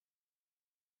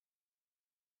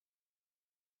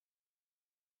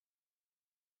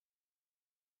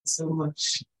so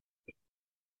much.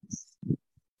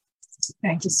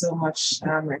 Thank you so much,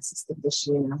 my sister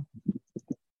Tashina.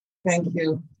 Thank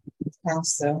you,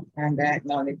 Pastor, and I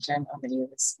acknowledge and honor you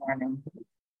this morning.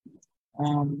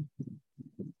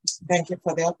 Thank you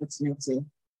for the opportunity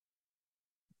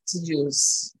to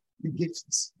use the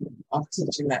gift of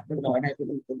teaching that the Lord, I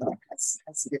believe the Lord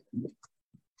has given me.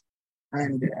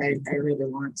 And I really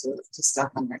want to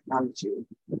stop and acknowledge you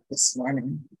this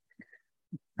morning.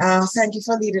 Thank you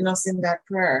for leading us in that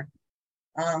prayer.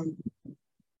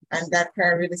 And that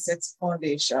prayer really sets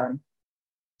foundation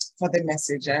for the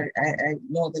message I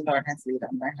know the Lord has laid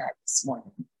on my heart this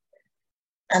morning.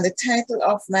 And the title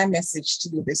of my message to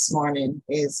you this morning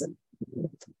is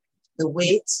The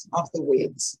Weight of the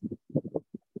Weight.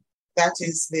 That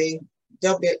is the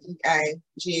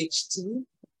WEIGHT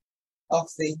of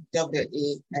the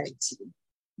WAIT.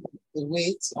 The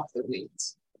weight of the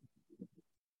weight.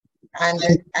 And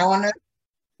I want to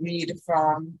read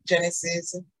from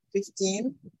Genesis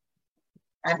 15.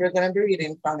 And we're going to be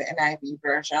reading from the NIV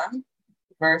version,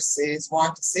 verses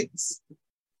 1 to 6.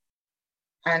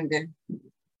 And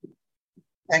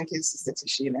thank you, Sister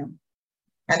Tashina.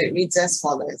 And it reads as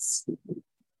follows.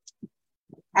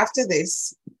 After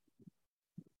this,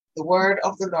 the word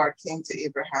of the Lord came to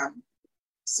Abram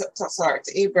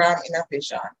in a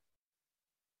vision.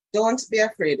 Don't be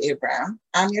afraid, Abram.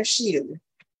 I'm your shield,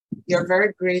 your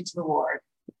very great reward.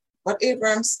 But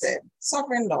Abram said,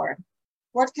 Sovereign Lord,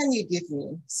 what can you give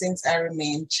me, since I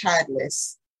remain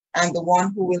childless, and the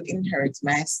one who will inherit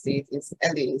my estate is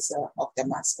Eliezer of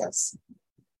Damascus?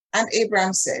 And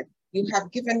Abram said, You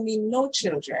have given me no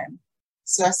children,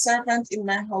 so a servant in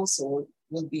my household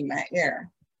will be my heir.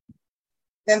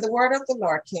 Then the word of the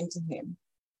Lord came to him,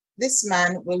 This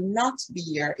man will not be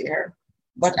your heir,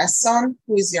 but a son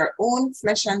who is your own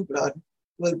flesh and blood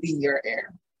will be your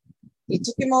heir. He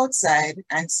took him outside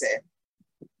and said,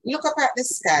 Look up at the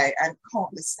sky and count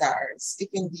the stars, if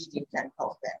indeed you can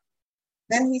count them.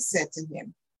 Then he said to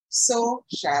him, So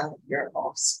shall your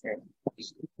offspring be.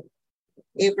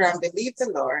 Abram believed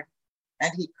the Lord,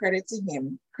 and he credited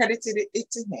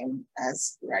it to him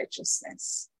as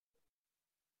righteousness.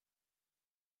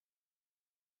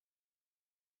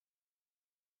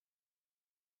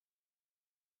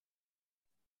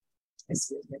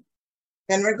 Excuse me.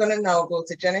 Then we're going to now go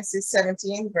to Genesis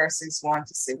 17, verses 1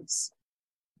 to 6.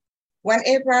 When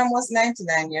Abram was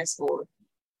 99 years old,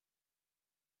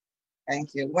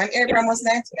 When Abram was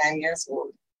 99 years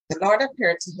old, the Lord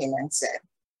appeared to him and said,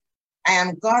 I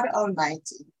am God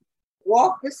Almighty.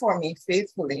 Walk before me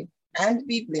faithfully and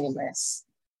be blameless.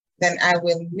 Then I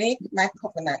will make my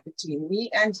covenant between me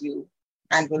and you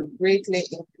and will greatly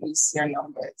increase your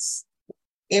numbers.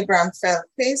 Abram fell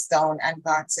face down, and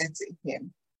God said to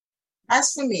him,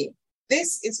 As for me,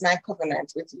 this is my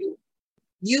covenant with you.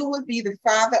 You will be the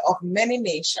father of many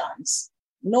nations.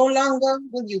 No longer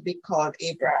will you be called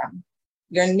Abram.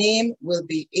 Your name will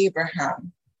be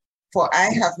Abraham, for I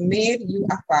have made you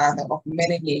a father of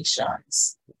many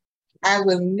nations. I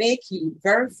will make you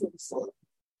very fruitful.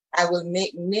 I will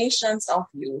make nations of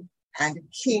you, and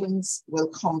kings will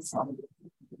come from you.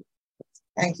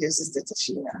 Thank you, Sister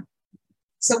Tashina.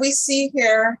 So we see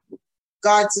here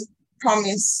God's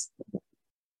promise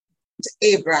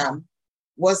to Abram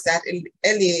was that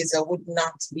Eliezer would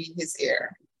not be his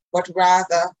heir, but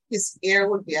rather his heir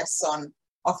would be a son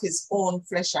of his own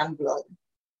flesh and blood.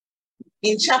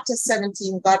 In chapter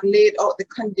 17, God laid out the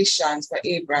conditions for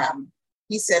Abram.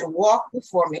 He said, Walk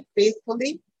before me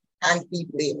faithfully and be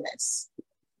blameless.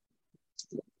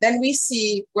 Then we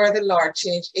see where the Lord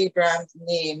changed Abram's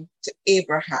name to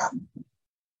Abraham.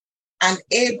 And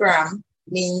Abram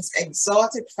means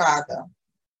exalted father,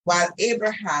 while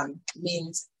Abraham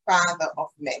means father of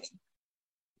many.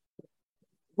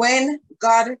 When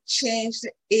God changed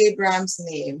Abram's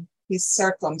name, his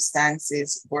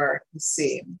circumstances were the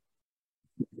same.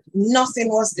 Nothing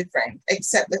was different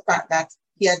except the fact that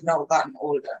he had now gotten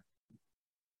older.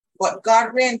 But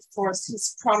God reinforced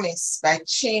his promise by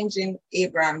changing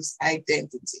Abram's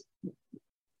identity.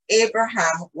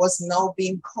 Abraham was now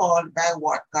being called by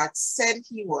what God said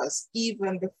he was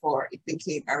even before it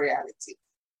became a reality.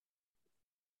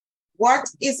 What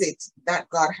is it that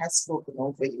God has spoken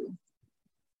over you?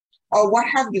 Or what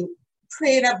have you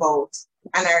prayed about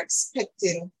and are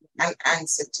expecting an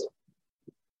answer to?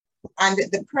 And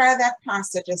the prayer that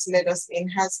Pastor just led us in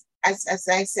has, as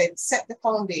I said, set the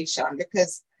foundation,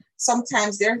 because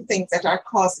sometimes there are things that are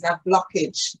causing a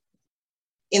blockage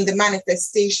in the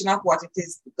manifestation of what it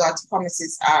is God's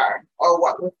promises are, or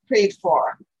what we've prayed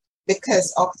for,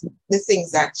 because of the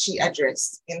things that she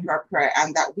addressed in her prayer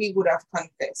and that we would have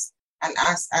confessed and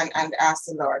asked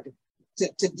the Lord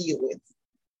to deal with.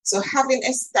 So having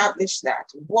established that,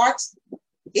 what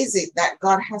is it that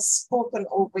God has spoken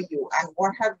over you, and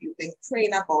what have you been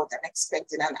praying about and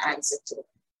expecting an answer to?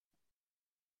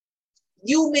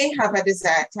 You may have a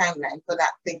desired timeline for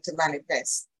that thing to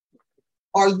manifest,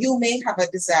 or you may have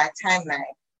a desired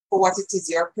timeline for what it is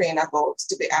you're praying about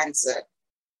to be answered.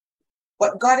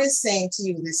 But God is saying to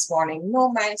you this morning,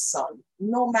 no, my son,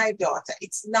 no, my daughter,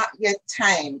 it's not yet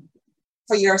time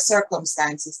for your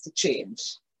circumstances to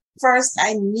change. First,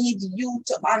 I need you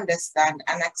to understand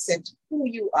and accept who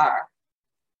you are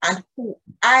and who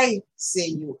I say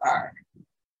you are.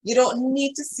 You don't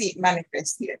need to see it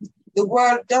manifest yet. The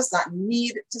world does not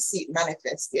need to see it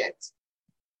manifest yet.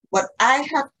 But I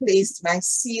have placed my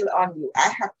seal on you.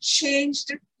 I have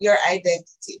changed your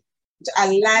identity to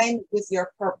align with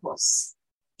your purpose,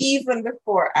 even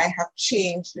before I have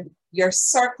changed your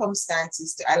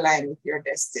circumstances to align with your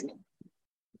destiny.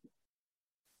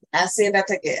 I'll say that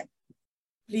again.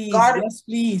 Please, yes,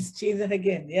 please, change that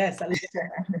again. Yes.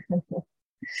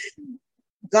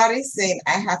 God is saying,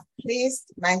 I have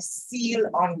placed my seal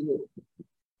on you.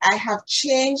 I have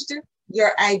changed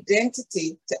your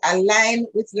identity to align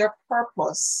with your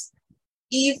purpose,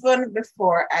 even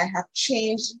before I have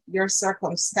changed your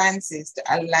circumstances to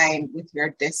align with your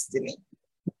destiny.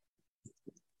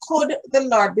 Could the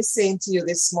Lord be saying to you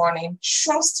this morning,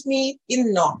 trust me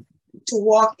enough to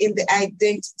walk in the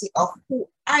identity of who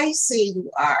I say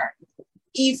you are,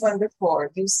 even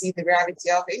before you see the reality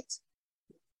of it?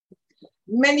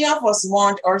 Many of us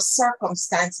want our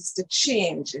circumstances to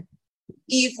change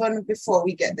even before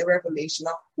we get the revelation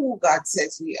of who God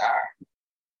says we are.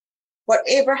 But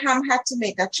Abraham had to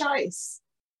make a choice.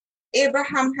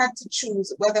 Abraham had to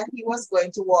choose whether he was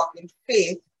going to walk in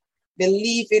faith,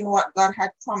 believing what God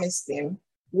had promised him,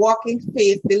 walk in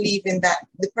faith, believing that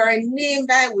the very name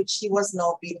by which he was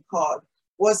now being called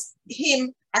was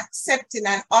him accepting,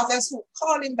 and others who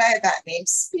call him by that name,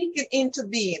 speaking into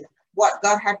being what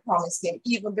God had promised him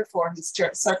even before his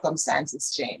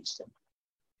circumstances changed.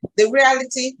 The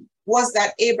reality was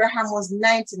that Abraham was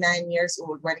 99 years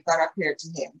old when God appeared to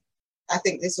him. I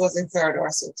think this was in third or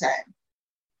so time.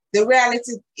 The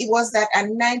reality was that a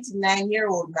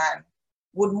 99-year-old man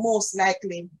would most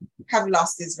likely have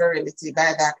lost his virility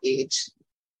by that age.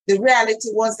 The reality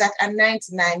was that a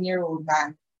 99-year-old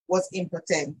man was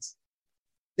impotent.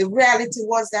 The reality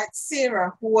was that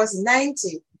Sarah, who was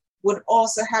 90, would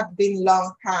also have been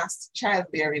long past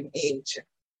childbearing age.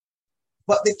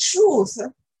 But the truth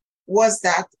was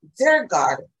that their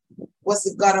God was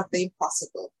the God of the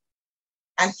impossible,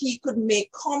 and he could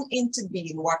make come into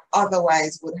being what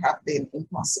otherwise would have been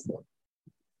impossible.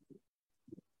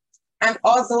 And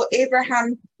although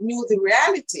Abraham knew the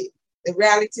reality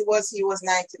was he was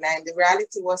 99, the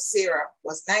reality was Sarah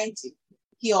was 90,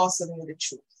 he also knew the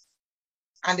truth.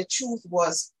 And the truth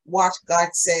was what God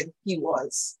said he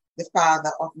was, the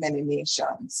father of many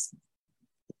nations.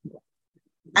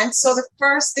 And so the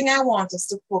first thing I want us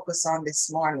to focus on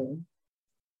this morning,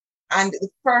 and the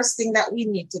first thing that we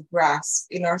need to grasp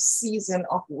in our season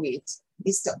of wait,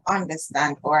 is to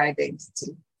understand our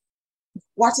identity.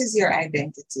 What is your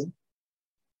identity?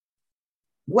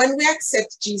 When we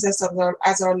accept Jesus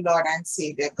as our Lord and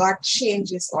Savior, God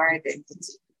changes our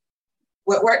identity.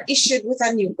 We're issued with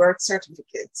a new birth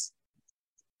certificate.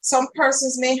 Some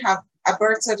persons may have a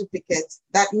birth certificate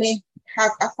that may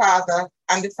have a father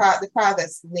and the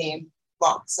father's name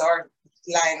box or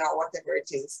line or whatever it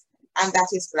is, and that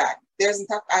is black. There isn't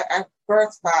a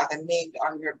birth father named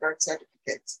on your birth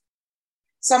certificate.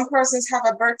 Some persons have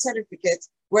a birth certificate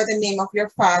where the name of your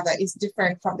father is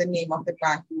different from the name of the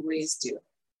man who raised you.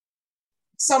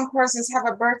 Some persons have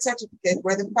a birth certificate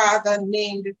where the father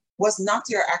named was not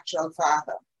your actual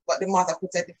father, but the mother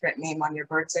put a different name on your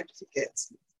birth certificate.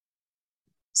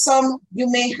 Some, you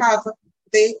may have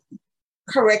the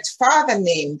correct father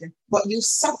named, but you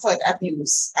suffered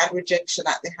abuse and rejection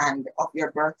at the hand of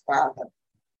your birth father.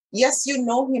 Yes, you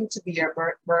know him to be your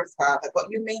birth father, but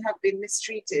you may have been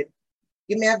mistreated.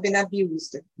 You may have been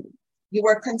abused. You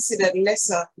were considered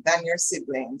lesser than your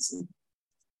siblings.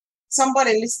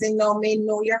 Somebody listening now may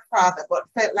know your father, but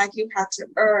felt like you had to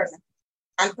earn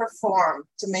and perform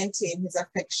to maintain his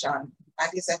affection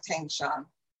and his attention.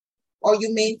 Or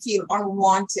you may feel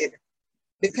unwanted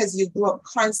because you grew up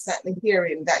constantly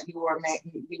hearing that you were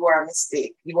a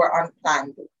mistake, you were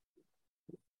unplanned.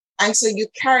 And so you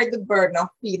carry the burden of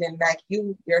feeling like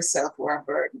you yourself were a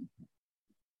burden.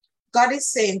 God is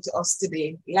saying to us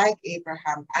today, like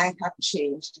Abraham, I have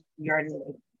changed your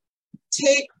name.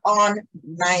 Take on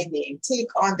my name. Take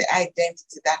on the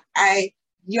identity that I,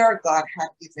 your God, have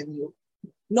given you.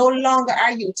 No longer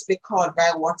are you to be called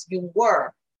by what you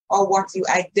were or what you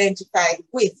identify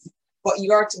with, but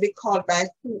you are to be called by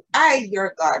who I,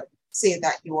 your God, say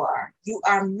that you are. You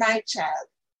are my child.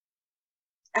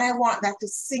 And I want that to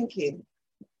sink in.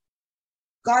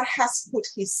 God has put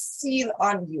his seal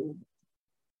on you.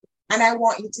 And I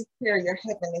want you to hear your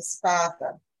heavenly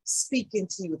Father speaking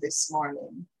to you this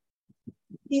morning.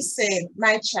 He's saying,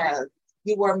 my child,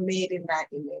 you were made in my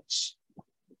image.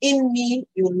 In me,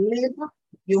 you live,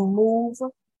 you move,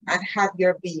 and have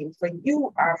your being, for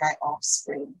you are my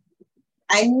offspring.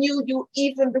 I knew you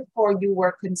even before you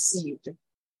were conceived.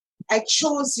 I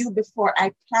chose you before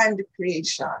I planned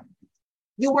creation.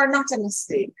 You were not a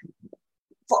mistake,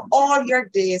 for all your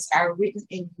days are written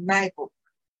in my book.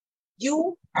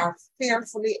 You are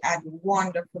fearfully and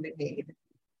wonderfully made.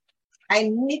 I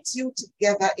knit you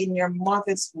together in your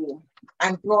mother's womb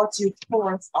and brought you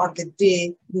forth on the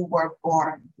day you were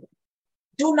born.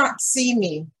 Do not see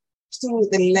me through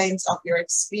the lens of your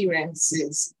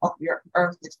experiences of your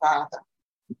earthly father.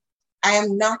 I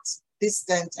am not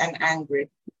distant and angry.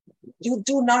 You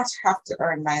do not have to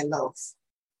earn my love.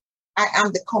 I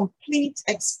am the complete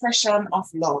expression of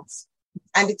love,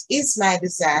 and it is my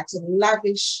desire to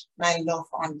lavish my love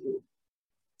on you,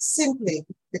 simply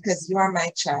because you are my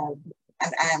child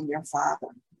and I am your father.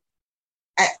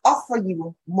 I offer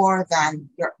you more than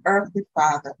your earthly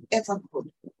father ever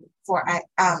could, for I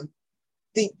am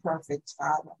the perfect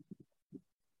father.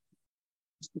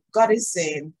 God is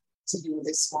saying to you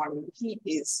this morning, he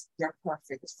is your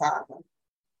perfect father.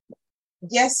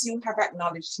 Yes, you have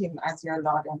acknowledged him as your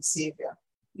Lord and Savior.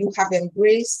 You have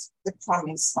embraced the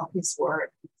promise of his word.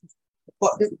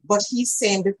 But he's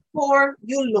saying, before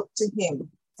you look to him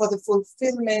for the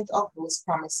fulfillment of those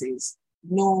promises,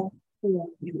 know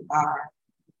who you are.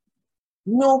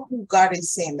 Know who God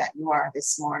is saying that you are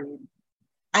this morning.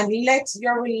 And let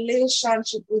your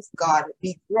relationship with God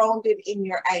be grounded in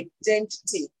your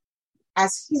identity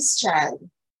as his child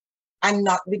and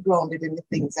not be grounded in the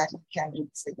things that he can do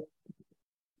for you.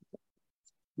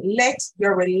 Let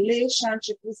your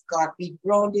relationship with God be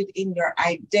grounded in your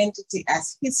identity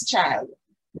as his child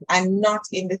and not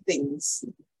in the things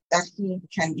that he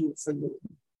can do for you.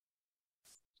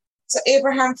 So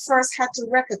Abraham first had to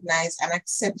recognize and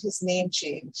accept his name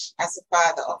change as the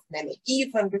father of many,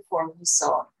 even before he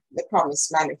saw the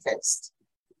promise manifest.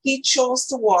 He chose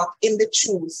to walk in the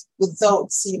truth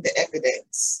without seeing the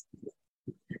evidence.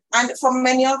 And for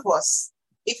many of us,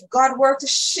 if God were to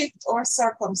shift our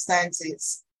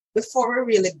circumstances before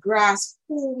we really grasp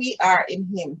who we are in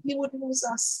him, he would lose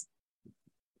us.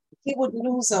 He would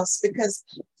lose us because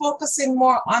focusing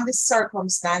more on the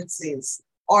circumstances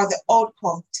or the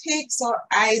outcome takes our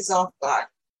eyes off God.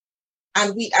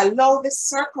 And we allow the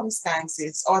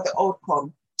circumstances or the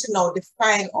outcome to now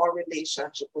define our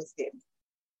relationship with him.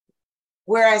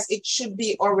 Whereas it should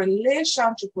be our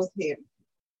relationship with him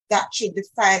that should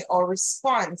define our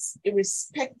response,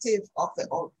 irrespective of the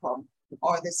outcome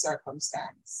or the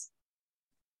circumstance.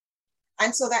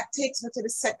 And so that takes me to the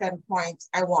second point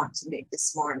I want to make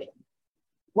this morning.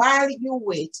 While you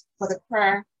wait for the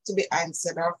prayer to be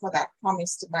answered or for that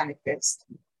promise to manifest,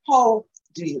 how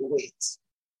do you wait?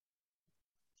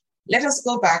 Let us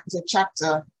go back to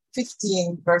chapter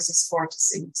 15, verses 4 to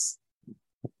 6.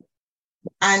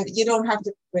 And you don't have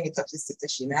to bring it up to Sister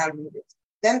Sheena, I'll read it.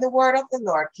 Then the word of the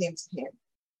Lord came to him.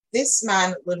 This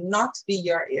man will not be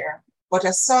your heir, but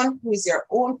a son who is your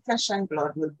own flesh and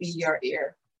blood will be your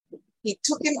heir. He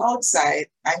took him outside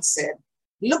and said,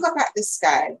 look up at the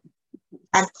sky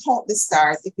and count the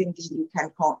stars if indeed you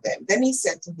can count them. Then he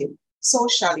said to him, so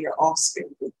shall your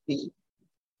offspring be.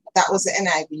 That was the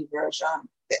NIV version.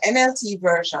 The NLT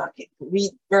version,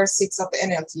 verse 6 of the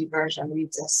NLT version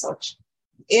reads as such.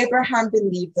 Abraham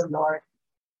believed the Lord,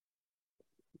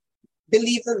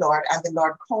 and the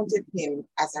Lord counted him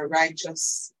as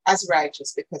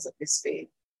righteous because of his faith.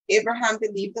 Abraham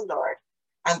believed the Lord,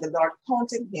 and the Lord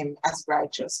counted him as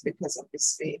righteous because of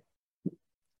his faith.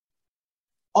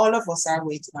 All of us are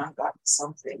waiting on God for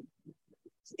something.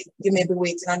 You may be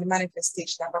waiting on the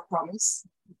manifestation of a promise.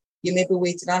 You may be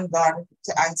waiting on God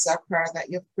to answer a prayer that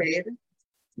you've prayed,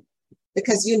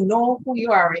 because you know who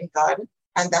you are in God,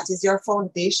 and that is your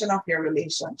foundation of your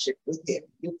relationship with him.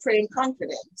 You pray in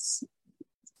confidence.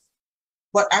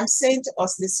 But I'm saying to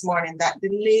us this morning that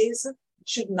delays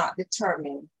should not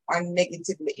determine or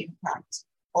negatively impact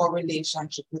our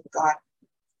relationship with God.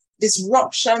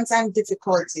 Disruptions and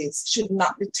difficulties should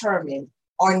not determine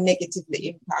or negatively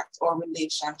impact our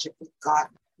relationship with God.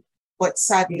 But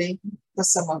sadly, for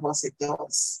some of us, it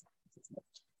does.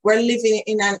 We're living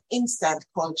in an instant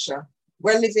culture.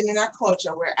 We're living in a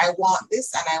culture where I want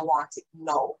this and I want it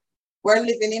now. We're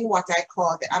living in what I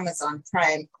call the Amazon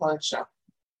Prime culture.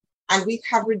 And we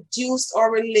have reduced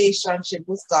our relationship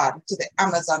with God to the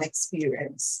Amazon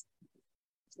experience.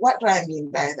 What do I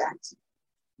mean by that?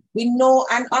 We know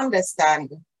and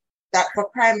understand that for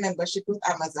Prime membership with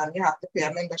Amazon, you have to pay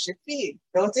a membership fee,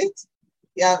 don't it?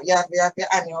 You have your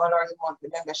annual or your monthly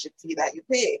membership fee that you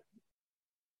pay.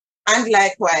 And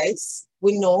likewise,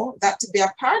 we know that to be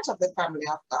a part of the family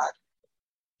of God,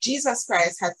 Jesus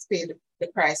Christ has paid the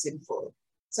price in full.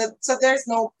 So there's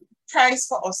no price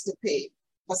for us to pay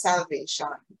for salvation.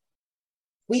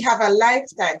 We have a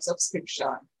lifetime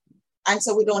subscription, and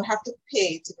so we don't have to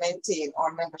pay to maintain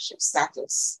our membership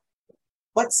status.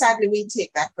 But sadly, we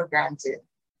take that for granted.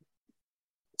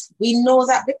 We know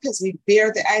that because we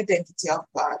bear the identity of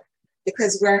God,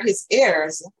 because we're his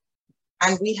heirs,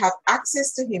 and we have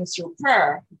access to him through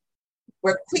prayer,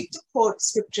 we're quick to quote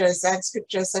scriptures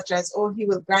such as, oh, he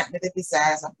will grant me the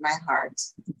desires of my heart.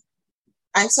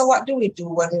 And so what do we do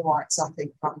when we want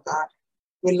something from God?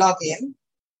 We log in,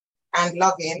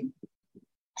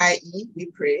 i.e. we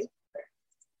pray.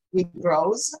 We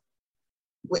browse.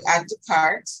 We add to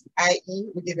cart, i.e.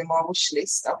 we give him our wish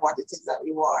list of what it is that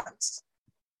we want.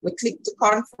 We click to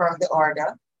confirm the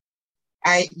order,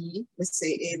 i.e. we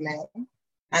say amen,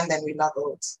 and then we log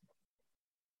out.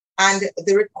 And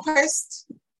the request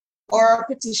or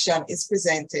petition is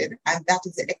presented, and that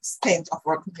is the extent of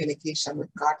our communication with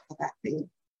God for that day.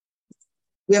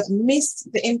 We have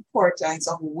missed the importance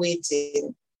of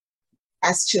waiting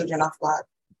as children of God.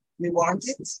 We want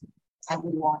it, and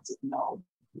we want it now.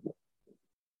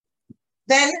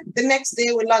 Then the next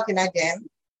day we log in again,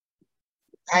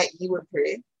 i.e. we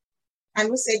pray, and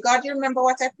we say, God, you remember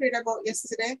what I prayed about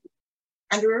yesterday?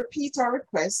 And we repeat our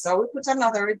request, or we put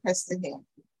another request to him.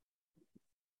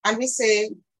 And we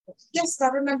say, yes,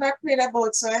 God, remember I prayed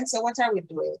about so and so, what are we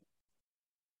doing?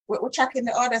 We're tracking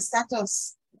the order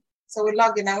status. So we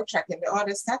log in and we're tracking the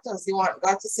order status. You want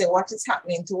God to say what is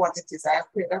happening to what it is I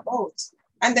have prayed about.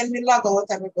 And then we log out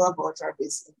and we go about our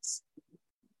business.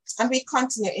 And we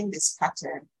continue in this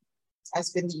pattern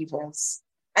as believers.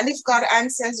 And if God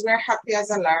answers, we're happy as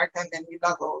a lark, and then we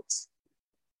log out.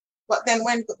 But then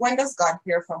when does God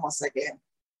hear from us again?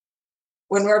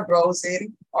 When we're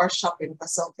browsing or shopping for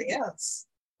something else,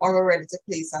 or we're ready to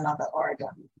place another order.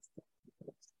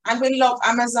 And we love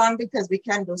Amazon because we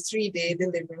can do 3-day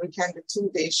delivery, we can do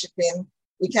 2-day shipping,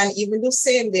 we can even do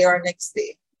same day or next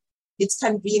day. It's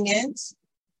convenient,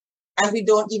 and we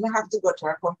don't even have to go to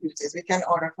our computers. We can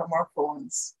order from our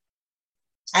phones.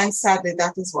 And sadly,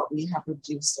 that is what we have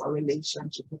reduced our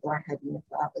relationship with our Heavenly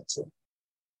Father to.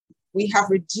 We have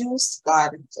reduced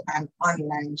God to an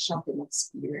online shopping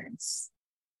experience.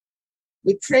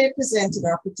 We pray, presenting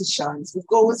our petitions. We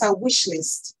go with a wish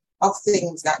list of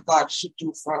things that God should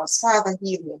do for us. Father,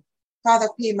 heal me. Father,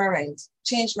 pay my rent.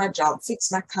 Change my job.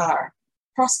 Fix my car.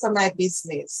 Prosper my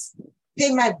business.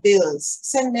 Pay my bills.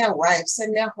 Send me a wife.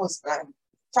 Send me a husband.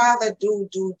 Father, do.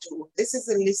 This is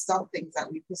a list of things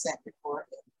that we present before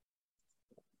him.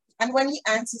 And when he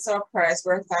answers our prayers,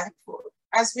 we're thankful,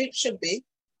 as we should be.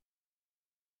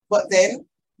 But then,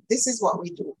 this is what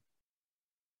we do.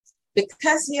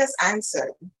 Because he has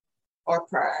answered our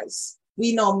prayers,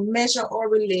 we now measure our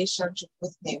relationship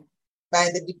with him by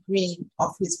the degree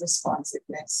of his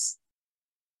responsiveness.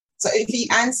 So if he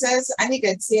answers and he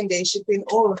gets same-day shipping,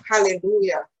 oh,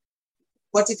 hallelujah.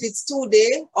 But if it's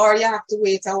 2-day or you have to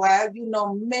wait a while, you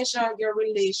now measure your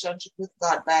relationship with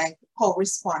God by how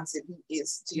responsive he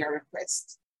is to your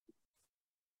request.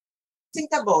 Think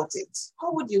about it.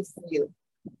 How would you feel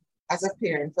as a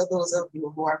parent, for those of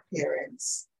you who are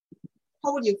parents?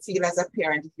 How would you feel as a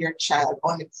parent if your child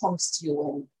only comes to you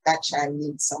when that child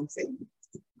needs something?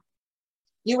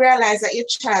 You realize that your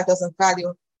child doesn't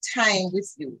value time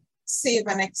with you, save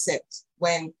and accept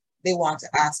when they want to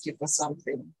ask you for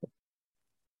something.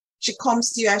 She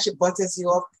comes to you and she butters you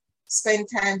up, spend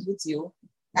time with you,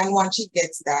 and once she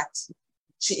gets that,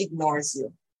 she ignores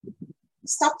you.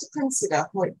 Stop to consider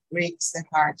how it breaks the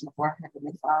heart of our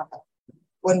Heavenly Father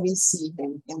when we see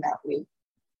him in that way.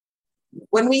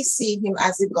 When we see him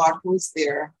as the God who is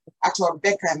there at our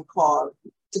beck and call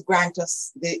to grant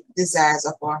us the desires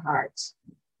of our heart.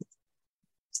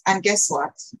 And guess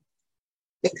what?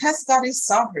 Because God is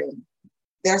sovereign,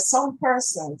 there are some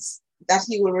persons that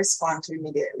he will respond to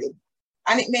immediately.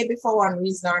 And it may be for one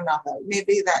reason or another. It may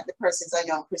be that the person is a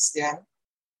young Christian,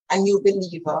 a new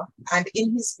believer, and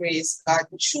in his grace, God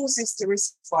chooses to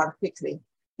respond quickly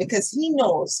because he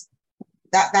knows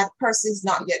that that person is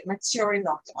not yet mature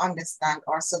enough to understand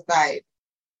or survive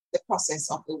the process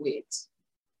of the wait.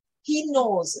 He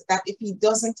knows that if he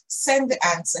doesn't send the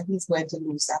answer, he's going to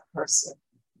lose that person.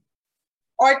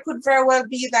 Or it could very well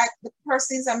be that the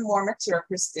person is a more mature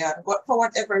Christian, but for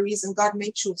whatever reason, God may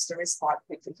choose to respond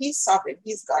quickly. He's sovereign,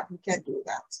 he's God, he can do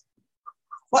that.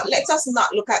 But let us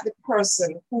not look at the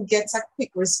person who gets a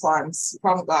quick response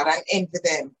from God and envy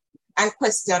them and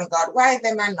question God, why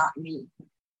them and not me?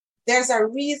 There's a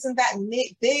reason that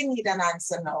they need an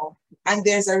answer now, and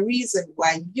there's a reason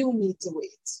why you need to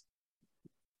wait.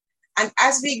 And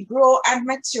as we grow and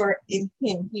mature in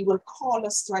him, he will call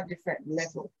us to a different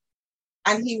level.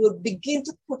 And he will begin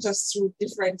to put us through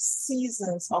different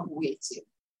seasons of waiting.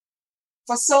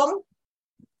 For some,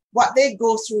 what they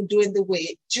go through during the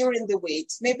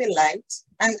wait may be light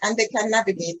and they can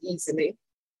navigate easily.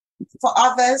 For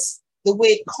others, the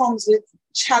wait comes with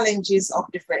challenges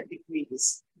of different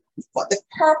degrees. But the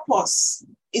purpose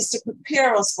is to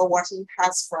prepare us for what he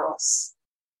has for us.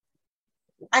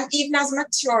 And even as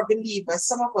mature believers,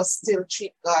 some of us still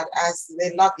treat God as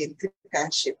the login, click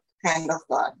and ship kind of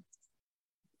God.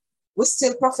 We're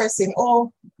still professing,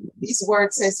 oh, his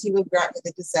word says he will grant me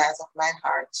the desires of my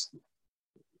heart.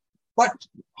 But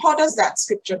how does that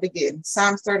scripture begin?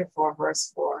 Psalm 34,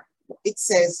 verse 4. It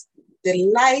says,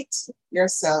 delight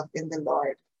yourself in the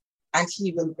Lord, and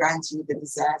he will grant you the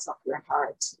desires of your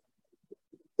heart.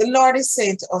 The Lord is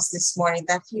saying to us this morning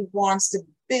that he wants to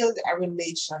build a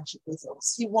relationship with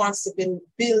us. He wants to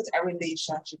build a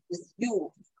relationship with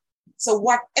you. So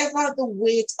whatever the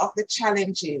weight of the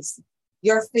challenges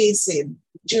you're facing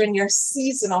during your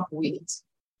season of wait,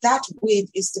 that weight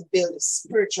is to build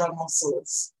spiritual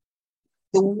muscles.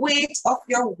 The weight of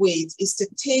your wait is to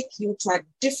take you to a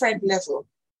different level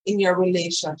in your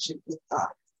relationship with God.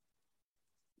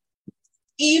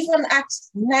 Even at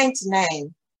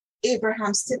 99,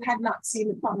 Abraham still had not seen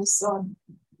the promised son.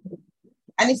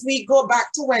 And if we go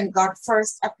back to when God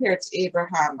first appeared to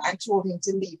Abraham and told him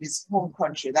to leave his home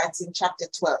country, that's in chapter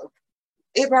 12.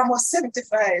 Abraham was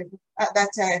 75 at that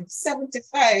time,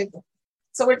 75.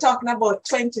 So we're talking about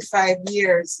 25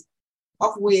 years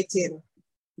of waiting.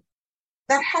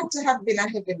 That had to have been a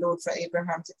heavy load for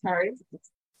Abraham to carry,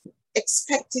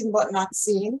 expecting but not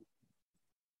seeing.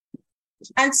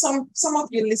 And some of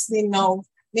you listening now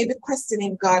may be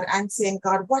questioning God and saying,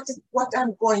 God, what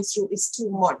I'm going through is too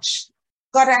much.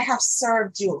 God, I have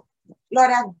served you.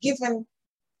 Lord, I've given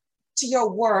to your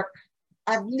work.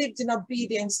 I've lived in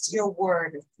obedience to your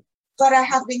word. God, I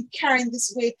have been carrying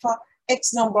this weight for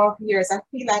X number of years. I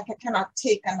feel like I cannot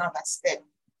take another step.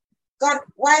 God,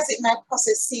 why is it my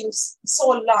process seems so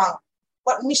long,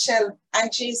 but Michelle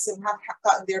and Jason have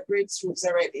gotten their breakthroughs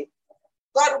already?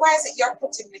 God, why is it you're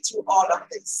putting me through all of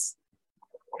this?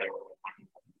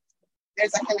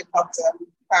 There's a helicopter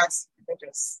passing.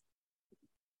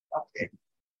 Okay.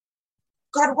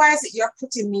 God, why is it you're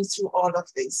putting me through all of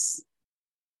this?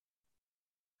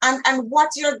 And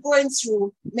what you're going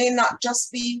through may not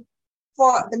just be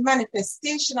for the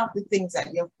manifestation of the things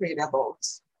that you've prayed about.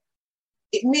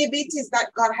 It may be it is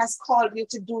that God has called you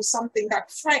to do something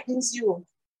that frightens you.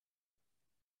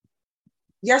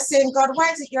 You're saying, God,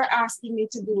 why is it you're asking me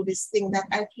to do this thing that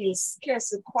I feel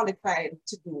scarcely qualified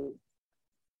to do?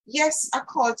 Yes, a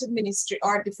call to ministry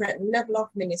or a different level of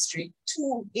ministry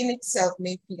too in itself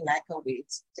may feel like a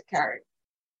weight to carry.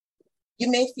 You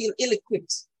may feel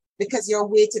ill-equipped because you're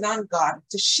waiting on God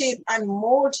to shape and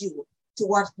mold you to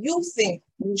what you think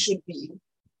you should be,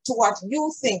 to what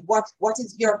you think, what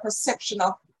is your perception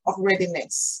of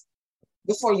readiness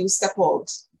before you step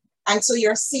out. And so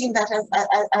you're seeing that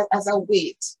as a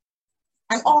weight.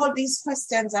 And all these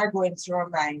questions are going through our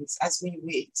minds as we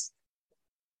wait.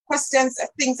 Questions are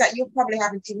things that you probably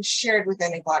haven't even shared with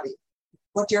anybody,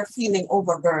 but you're feeling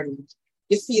overburdened.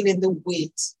 You're feeling the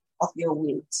weight of your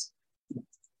weight.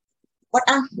 But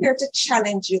I'm here to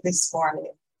challenge you this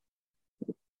morning,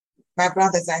 my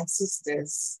brothers and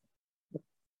sisters,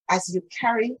 as you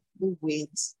carry the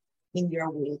weight in your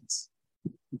weight.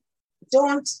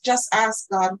 Don't just ask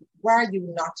God, why are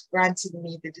you not granting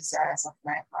me the desires of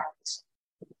my heart?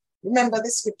 Remember,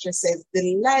 the scripture says,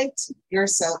 delight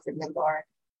yourself in the Lord,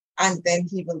 and then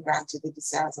he will grant you the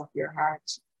desires of your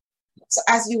heart. So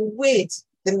as you wait,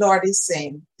 the Lord is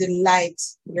saying, delight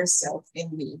yourself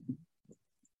in me.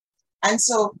 And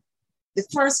so the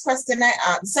first question I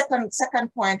asked,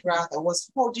 second point rather,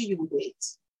 was how do you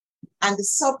wait? And the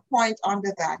sub point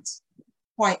under that,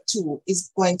 point 2, is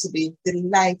going to be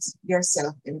delight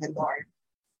yourself in the Lord.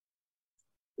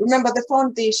 Remember, the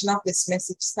foundation of this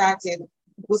message started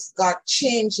with God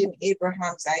changing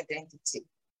Abraham's identity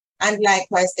and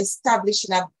likewise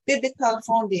establishing a biblical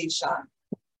foundation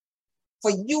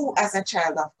for you as a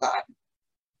child of God.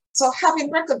 So having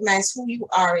recognized who you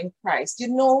are in Christ, you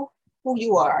know who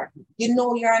you are. You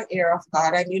know you're an heir of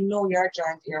God, and you know you're a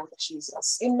joint heir with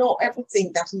Jesus. You know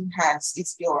everything that he has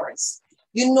is yours.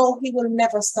 You know he will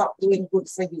never stop doing good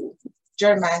for you.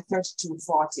 Jeremiah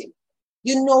 32:40.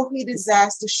 You know he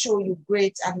desires to show you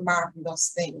great and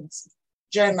marvelous things.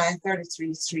 Jeremiah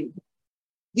 33:3.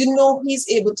 You know he's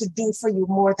able to do for you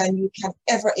more than you can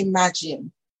ever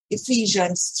imagine.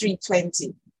 Ephesians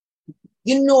 3:20.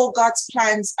 You know God's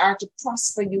plans are to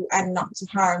prosper you and not to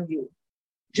harm you.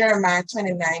 Jeremiah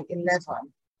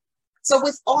 29:11. So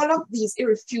with all of these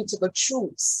irrefutable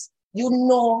truths, you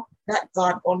know that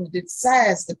God only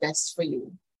desires the best for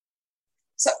you.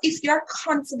 So if you're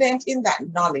confident in that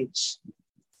knowledge,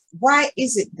 why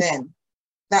is it then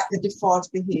that the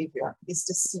default behavior is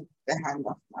to seek the hand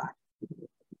of God?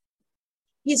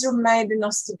 He's reminding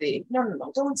us today,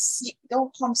 no,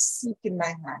 don't come seeking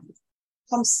my hand.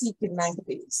 Come seeking my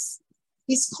face.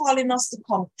 He's calling us to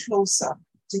come closer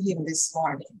to him this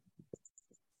morning.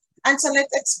 And so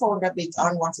let's expound a bit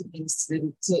on what it means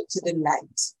to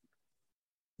delight.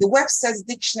 The Webster's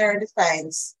Dictionary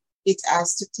defines it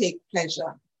as to take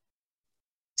pleasure,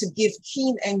 to give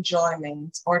keen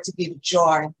enjoyment, or to give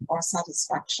joy or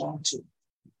satisfaction to.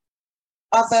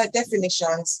 Other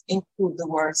definitions include the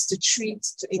words to treat,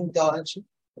 to indulge,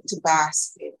 to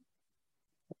bask in.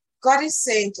 God is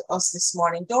saying to us this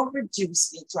morning, don't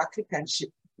reduce me to a click and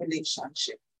ship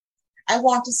relationship. I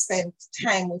want to spend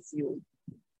time with you.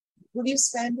 Will you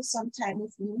spend some time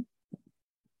with me?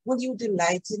 Will you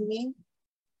delight in me?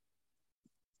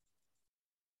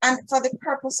 And for the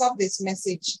purpose of this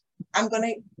message, I'm going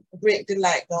to break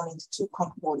delight down into two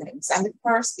components. And the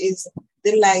first is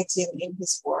delighting in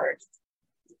his word.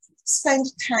 Spend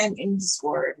time in his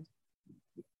word.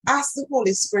 Ask the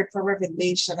Holy Spirit for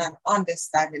revelation and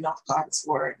understanding of God's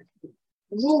word.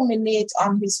 Ruminate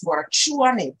on his word, chew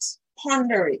on it,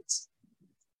 ponder it.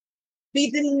 Be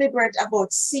deliberate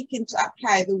about seeking to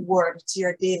apply the word to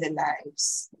your daily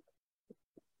lives.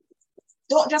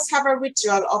 Don't just have a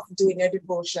ritual of doing your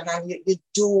devotion and you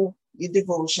do your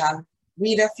devotion,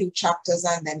 read a few chapters,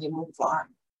 and then you move on.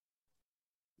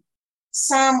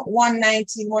 Psalm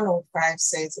 119:105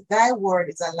 says, thy word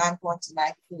is a lamp unto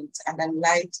my feet and a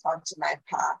light unto my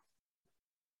path.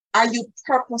 Are you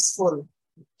purposeful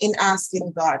in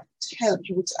asking God to help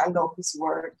you to allow his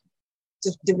word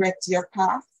to direct your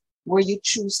path where you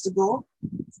choose to go?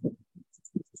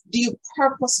 Do you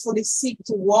purposefully seek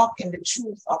to walk in the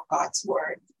truth of God's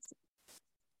word?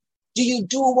 Do you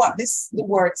do what the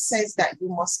word says that you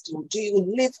must do? Do you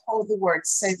live how the word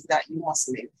says that you must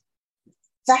live?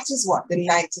 That is what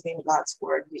delighting in God's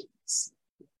word means.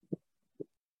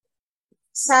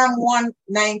 Psalm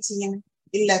 119:11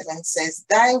 says,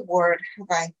 thy word have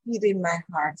I hid in my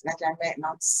heart that I might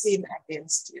not sin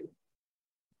against you.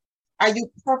 Are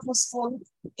you purposeful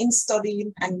in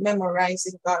studying and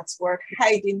memorizing God's word,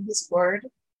 hiding his word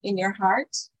in your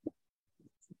heart?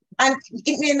 And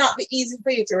it may not be easy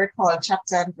for you to recall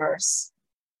chapter and verse,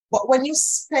 but when you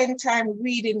spend time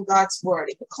reading God's word,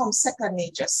 it becomes second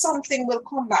nature. Something will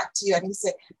come back to you and you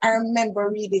say, I remember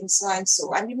reading so and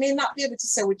so. And you may not be able to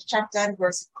say which chapter and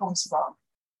verse it comes from,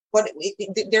 but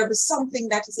there'll be something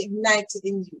that is ignited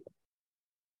in you.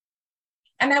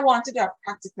 And I want to do a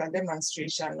practical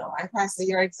demonstration now. And Pastor,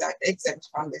 you're exempt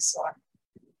from this one.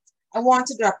 I want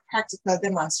to do a practical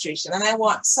demonstration, and I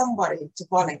want somebody to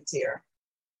volunteer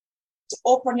to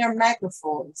open your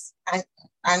microphones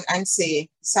and say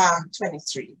Psalm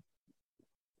 23.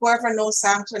 Whoever knows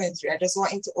Psalm 23, I just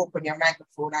want you to open your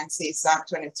microphone and say Psalm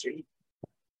 23.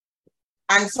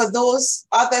 And for those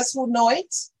others who know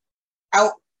it,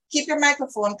 I'll keep your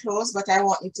microphone closed, but I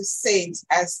want you to say it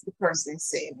as the person is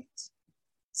saying it.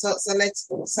 So let's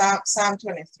go, Psalm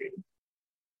 23.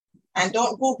 And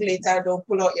don't Google it or don't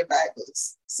pull out your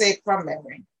Bibles. Say it from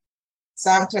memory.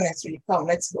 Psalm 23, come,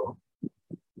 let's go.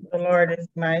 The Lord is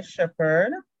my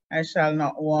shepherd, I shall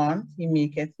not want. He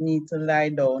maketh me to lie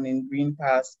down in green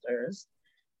pastures.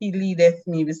 He leadeth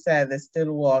me beside the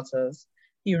still waters.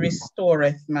 He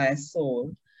restoreth my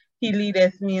soul. He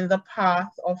leadeth me in the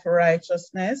path of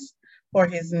righteousness for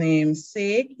his name's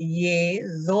sake. Yea,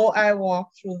 though I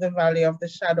walk through the valley of the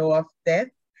shadow of death,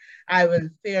 I will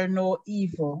fear no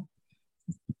evil.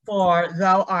 For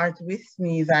thou art with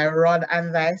me, thy rod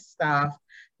and thy staff,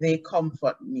 they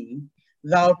comfort me.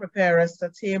 Thou preparest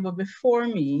a table before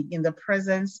me in the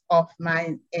presence of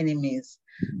mine enemies.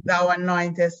 Thou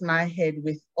anointest my head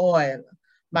with oil,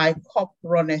 my cup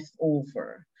runneth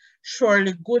over.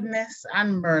 Surely goodness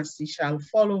and mercy shall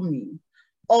follow me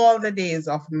all the days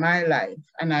of my life,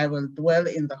 and I will dwell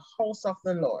in the house of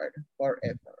the Lord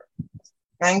forever.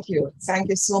 Thank you. Thank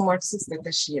you so much, Sister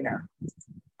Tashina.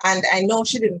 And I know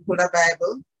she didn't pull a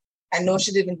Bible, I know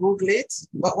she didn't Google it,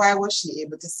 but why was she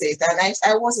able to say it? And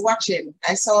I was watching.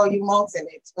 I saw you mouthing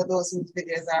it for those whose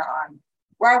videos are on.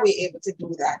 Why are we able to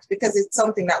do that? Because it's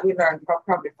something that we learned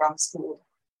probably from school,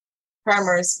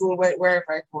 primary school,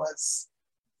 wherever it was.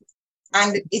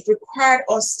 And it required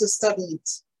us to study it.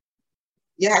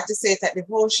 You had to say it at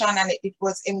devotion, and it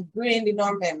was ingrained in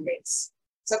our memories.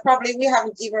 So probably we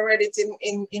haven't even read it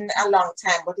in a long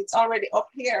time, but it's already up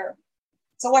here.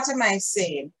 So what am I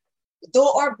saying?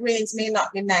 Though our brains may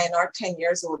not be 9 or 10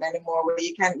 years old anymore, where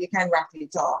you can rattle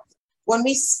it off. When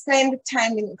we spend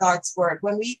time in God's word,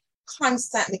 when we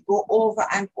constantly go over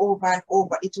and over and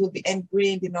over, it will be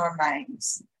ingrained in our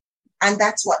minds. And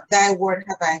that's what thy word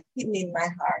have I hidden in my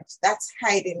heart. That's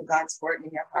hiding God's word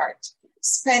in your heart.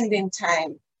 Spending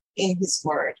time in his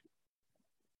word.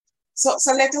 So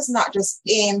let us not just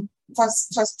aim for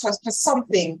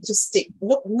something to stick.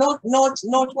 Look, note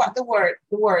what the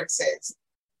word says.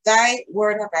 Thy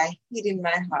word have I hid in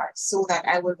my heart so that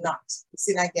I will not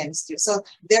sin against you. So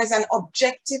there's an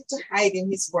objective to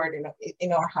hiding his word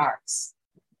in our hearts.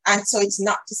 And so it's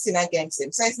not to sin against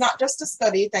him. So it's not just to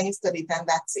study it and you study it and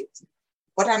that's it.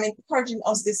 But I'm encouraging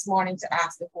us this morning to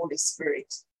ask the Holy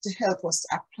Spirit to help us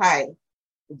to apply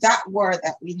that word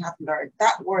that we have learned,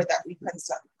 that word that we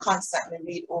constantly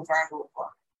read over and over,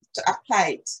 to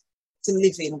apply it to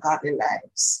living godly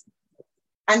lives.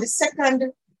 And the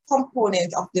second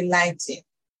component of delighting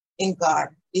in God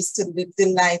is to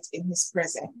delight in his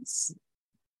presence.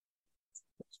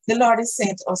 The Lord is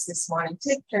saying to us this morning,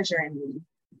 take pleasure in me.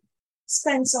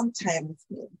 Spend some time with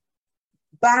me.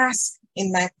 Bask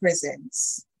in my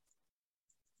presence.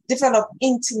 Develop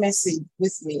intimacy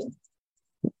with me.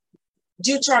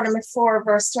 Deuteronomy 4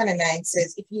 verse 29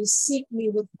 says, if you seek me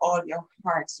with all your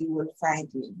heart, you will find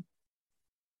me.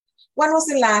 When was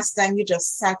the last time you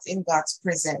just sat in God's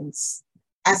presence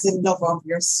as the lover of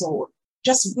your soul,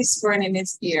 just whispering in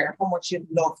his ear how much you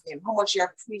love him, how much you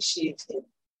appreciate him,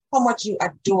 how much you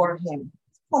adore him,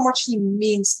 how much he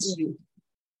means to you?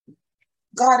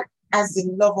 God, as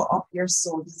the lover of your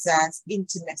soul, desires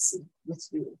intimacy with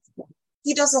you.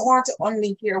 He doesn't want to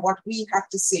only hear what we have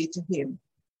to say to him,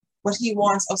 but he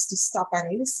wants us to stop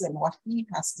and listen what he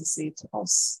has to say to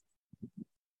us.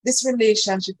 This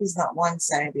relationship is not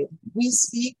one-sided. We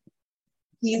speak,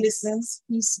 he listens,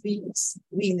 he speaks,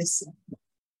 we listen.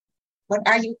 But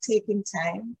are you taking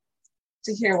time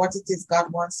to hear what it is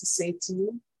God wants to say to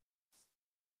you?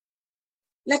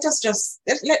 Let's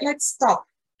stop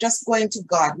just going to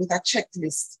God with a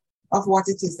checklist of what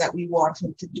it is that we want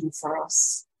him to do for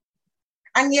us.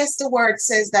 And yes, the word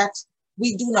says that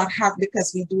we do not have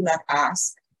because we do not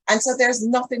ask. And so there's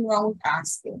nothing wrong with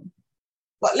asking.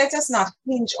 But let us not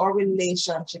hinge our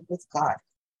relationship with God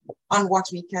on what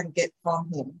we can get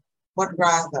from him, but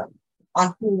rather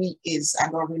on who he is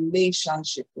and our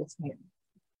relationship with him.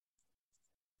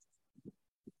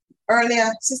 Earlier,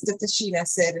 Sister Tashina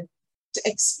said, to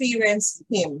experience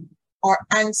him, our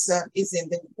answer is in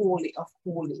the Holy of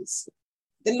Holies.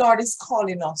 The Lord is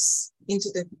calling us into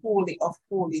the Holy of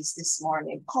Holies this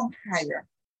morning. Come higher,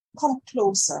 come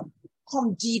closer,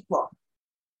 come deeper.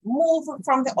 Move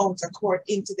from the outer court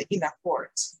into the inner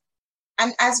court.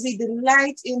 And as we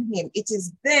delight in him, it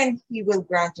is then he will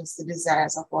grant us the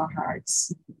desires of our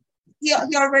hearts. He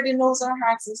already knows our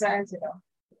heart's desires,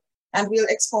 and we'll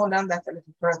expound on that a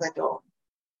little further down.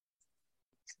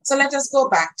 So let us go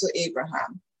back to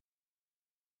Abraham.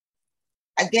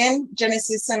 Again,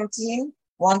 Genesis 17,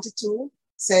 1-2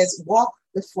 says, walk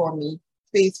before me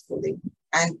faithfully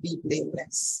and be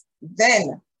blameless.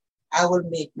 Then I will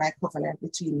make my covenant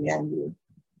between me and you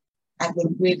and will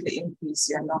greatly increase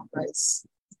your numbers.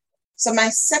 So my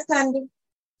second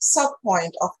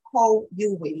sub-point of how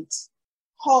you wait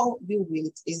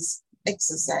is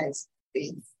exercise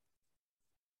faith.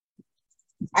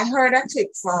 I heard a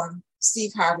clip from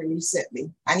Steve Harvey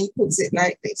recently, and he puts it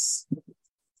like this.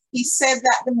 He said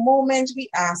that the moment we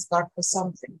ask God for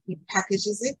something, he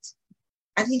packages it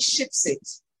and he ships it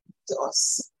to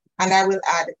us. And I will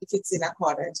add, if it's in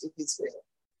accordance with his will.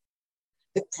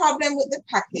 The problem with the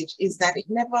package is that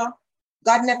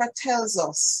God never tells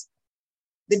us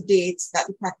the dates that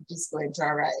the package is going to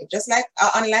arrive. Just like,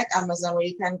 unlike Amazon, where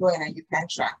you can go in and you can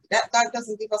track. God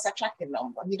doesn't give us a tracking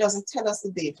number. He doesn't tell us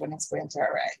the date when it's going to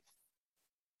arrive.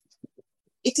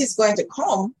 It is going to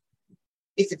come,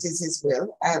 if it is his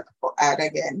will, I'll add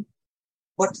again,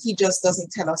 but he just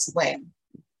doesn't tell us when.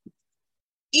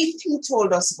 If he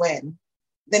told us when,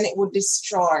 then it would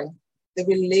destroy the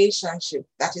relationship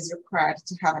that is required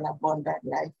to have an abundant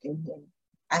life in him,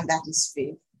 and that is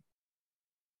faith.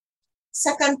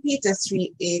 2 Peter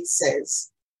 3:8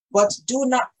 says, but do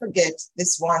not forget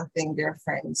this one thing, dear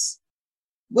friends.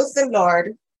 With the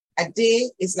Lord, a day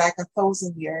is like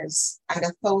 1,000 years, and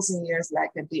 1,000 years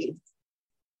like a day.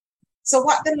 So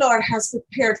what the Lord has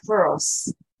prepared for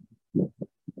us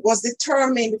was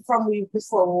determined from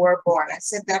before we were born. I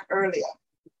said that earlier.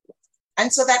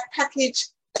 And so that package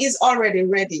is already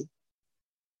ready.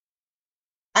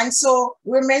 And so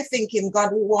we may thinking,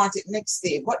 God, we want it next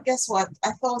day. But guess what?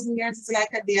 1,000 years is like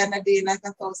a day, and a day like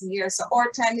 1,000 years. So our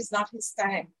time is not his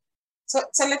time. So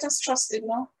let us trust him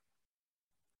now.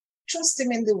 Trust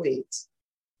him in the wait.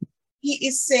 He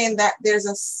is saying that there's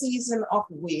a season of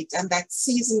wait, and that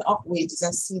season of wait is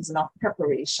a season of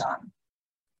preparation.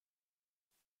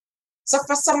 So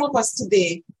for some of us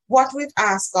today, what we've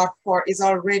asked God for is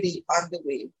already on the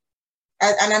way.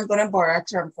 And I'm going to borrow a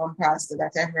term from Pastor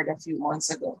that I heard a few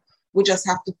months ago. We just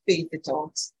have to faith it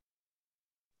out.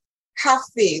 Have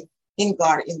faith in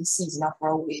God in the season of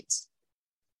our wait.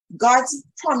 God's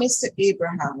promise to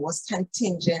Abraham was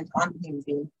contingent on him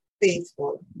being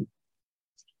faithful.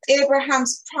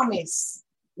 Abraham's promise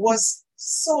was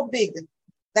so big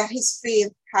that his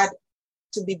faith had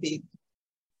to be big.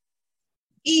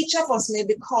 Each of us may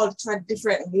be called to a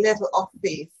different level of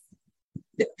faith,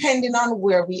 depending on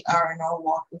where we are in our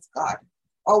walk with God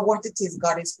or what it is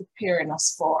God is preparing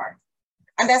us for.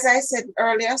 And as I said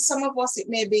earlier, some of us, it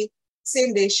may be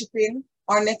same day shipping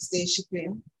or next day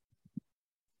shipping.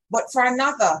 But for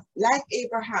another, like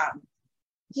Abraham,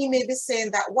 he may be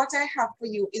saying that what I have for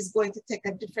you is going to take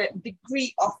a different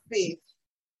degree of faith.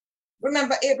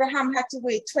 Remember, Abraham had to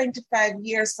wait 25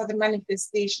 years for the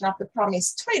manifestation of the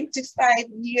promise. 25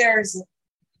 years.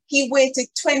 He waited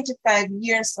 25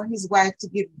 years for his wife to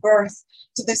give birth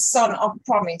to the son of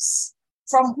promise,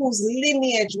 from whose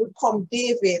lineage would come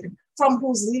David, from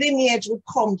whose lineage would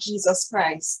come Jesus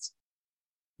Christ.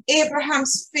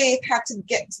 Abraham's faith had to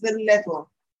get to the level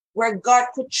where God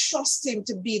could trust him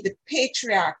to be the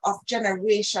patriarch of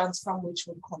generations from which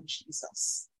would come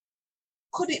Jesus.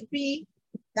 Could it be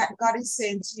that God is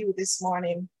saying to you this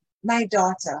morning, my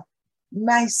daughter,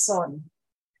 my son,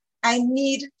 I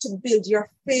need to build your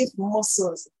faith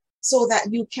muscles so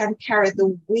that you can carry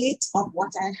the weight of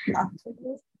what I have for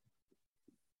you?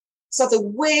 So the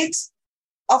weight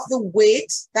of the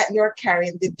weight that you're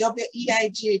carrying, the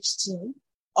W-E-I-G-H-T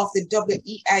of the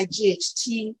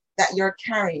W-E-I-G-H-T that you're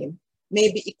carrying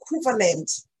may be equivalent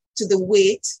to the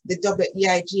weight, the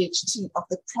W-E-I-G-H-T of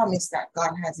the promise that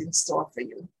God has in store for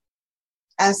you.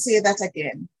 I'll say that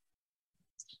again.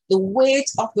 The weight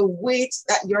of the weight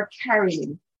that you're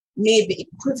carrying may be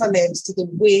equivalent to the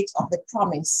weight of the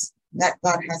promise that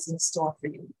God has in store for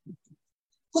you.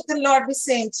 Could the Lord be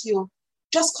saying to you,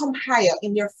 just come higher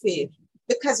in your faith,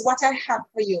 because what I have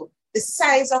for you, the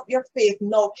size of your faith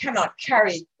now cannot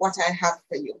carry what I have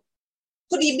for you.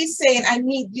 Could he be saying, I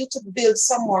need you to build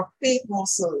some more faith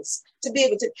muscles to be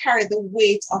able to carry the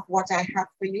weight of what I have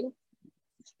for you?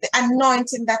 The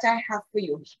anointing that I have for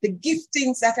you, the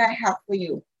giftings that I have for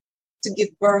you to give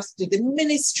birth to, the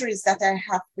ministries that I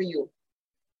have for you,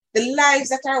 the lives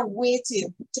that are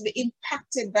waiting to be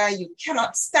impacted by you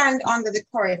cannot stand under the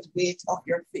current weight of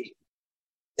your faith.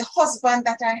 The husband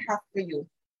that I have for you,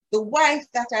 the wife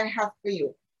that I have for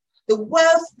you, the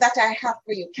wealth that I have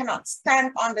for you cannot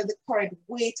stand under the current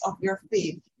weight of your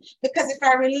faith. Because if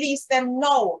I release them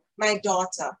now, my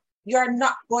daughter, you're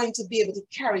not going to be able to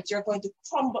carry it. You're going to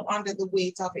crumble under the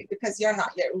weight of it because you're not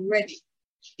yet ready.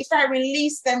 If I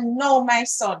release them now, my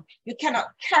son, you cannot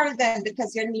carry them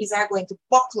because your knees are going to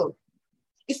buckle.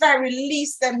 If I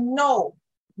release them now,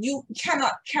 you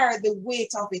cannot carry the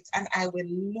weight of it and I will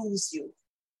lose you.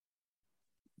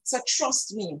 So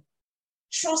trust me.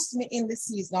 Trust me in the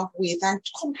season of wait and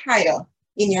come higher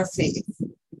in your faith.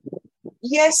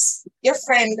 Yes, your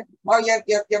friend or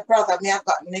your brother may have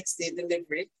gotten next day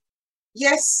delivery.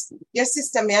 Yes, your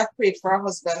sister may have prayed for her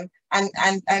husband and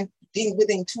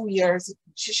within 2 years,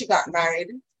 she got married.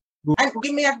 And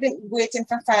you may have been waiting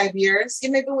for 5 years.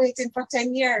 You may be waiting for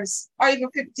 10 years or even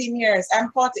 15 years.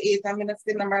 I'm 48. I'm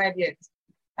still not married yet.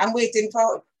 I'm waiting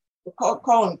for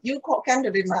count. You can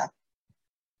do the math.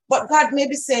 But God may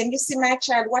be saying, you see, my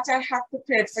child, what I have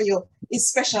prepared for you is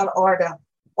special order.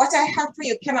 What I have for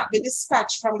you cannot be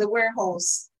dispatched from the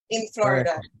warehouse in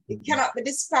Florida. Right. It cannot be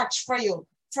dispatched for you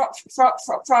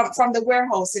from the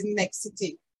warehouse in the next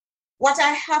city. What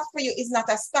I have for you is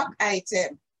not a stock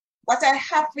item. What I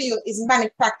have for you is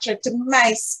manufactured to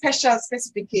my special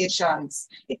specifications.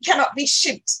 It cannot be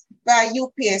shipped by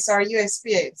UPS or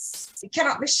USPS. It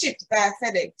cannot be shipped by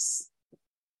FedEx.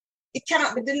 It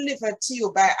cannot be delivered to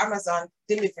you by Amazon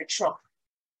delivery truck.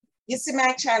 You see,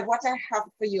 my child, what I have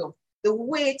for you, the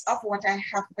weight of what I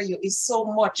have for you is so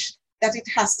much that it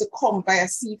has to come by a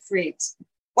sea freight.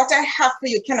 What I have for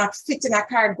you cannot fit in a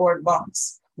cardboard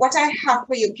box. What I have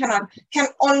for you can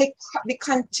only be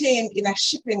contained in a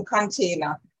shipping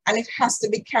container, and it has to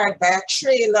be carried by a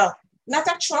trailer, not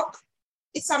a truck.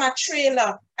 It's on a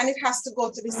trailer, and it has to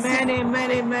go to the city.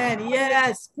 Amen.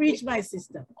 Yes, preach, my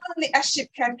sister. Only a ship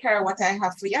can carry what I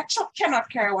have for you. A truck cannot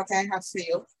carry what I have for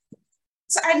you.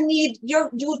 So I need you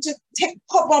to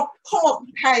come up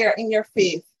higher in your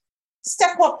faith.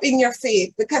 Step up in your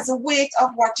faith, because the weight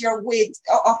of your weight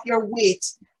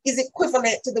is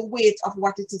equivalent to the weight of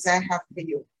what it is I have for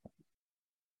you.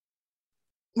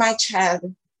 My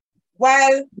child,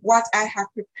 while what I have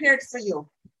prepared for you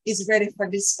is ready for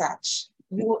dispatch,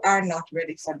 you are not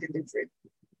ready for delivery.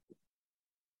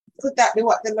 Could that be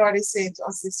what the Lord is saying to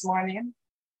us this morning?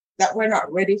 That we're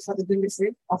not ready for the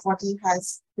delivery of what he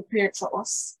has prepared for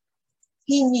us?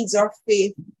 He needs our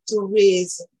faith to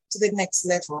raise to the next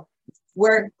level,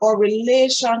 where our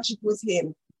relationship with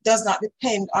him does not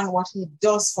depend on what he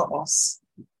does for us,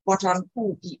 but on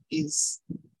who he is.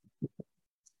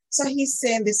 So he's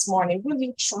saying this morning, will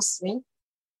you trust me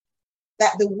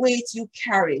that the weight you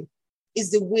carry is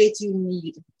the weight you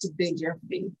need to build your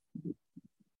faith?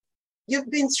 You've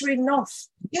been through enough.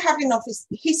 You have enough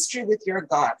history with your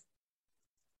God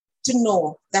to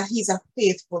know that he's a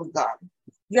faithful God.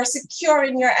 You're secure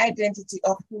in your identity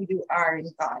of who you are in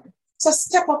God. So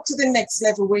step up to the next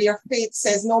level where your faith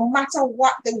says, no matter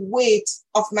what the weight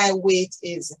of my weight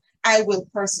is, I will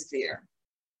persevere.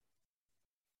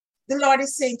 The Lord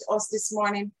is saying to us this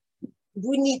morning,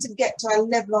 we need to get to a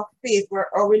level of faith where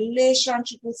our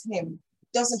relationship with him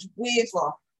doesn't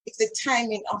waver if the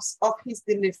timing of his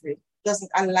delivery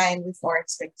doesn't align with our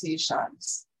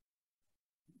expectations.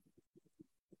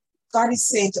 God is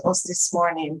saying to us this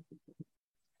morning,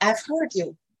 I've heard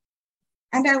you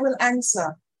and I will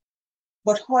answer.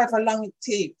 But however long it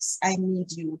takes, I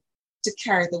need you to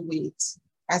carry the weight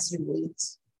as you wait.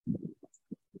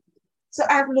 So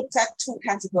I've looked at two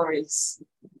categories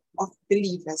of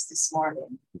believers this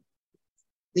morning.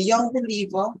 The young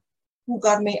believer, who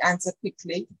God may answer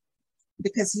quickly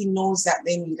because he knows that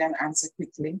they need an answer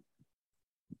quickly.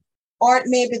 Or it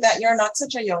may be that you're not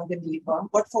such a young believer,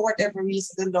 but for whatever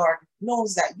reason, the Lord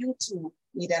knows that you too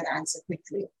need an answer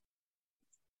quickly.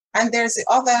 And there's the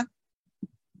other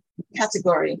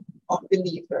category of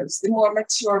believers, the more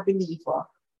mature believer,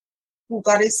 who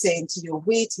God is saying to you,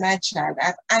 wait, my child,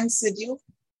 I've answered you,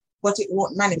 but it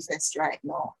won't manifest right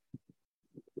now.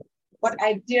 But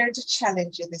I dare to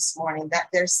challenge you this morning that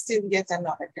there's still yet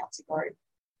another category.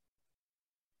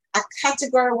 A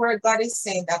category where God is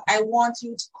saying that I want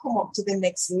you to come up to the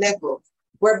next level,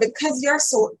 where because you're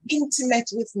so intimate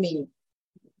with me,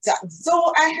 that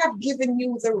though I have given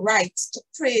you the right to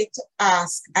pray, to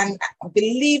ask, and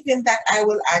believe in that I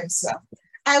will answer,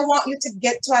 I want you to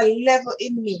get to a level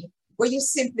in me where you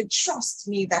simply trust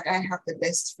me that I have the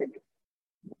best for you.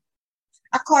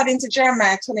 According to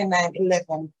Jeremiah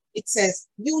 29:11, it says,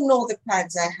 you know the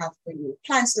plans I have for you,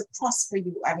 plans to prosper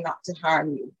you and not to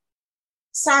harm you.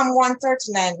 Psalm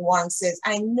 139:1 says,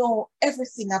 I know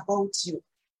everything about you.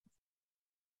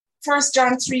 1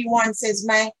 John 3:1 says,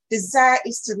 my desire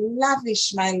is to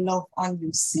lavish my love on you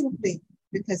simply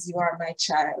because you are my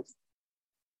child.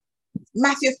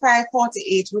 Matthew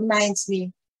 5:48 reminds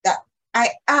me that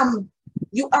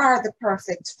you are the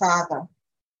perfect father.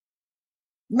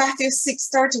 Matthew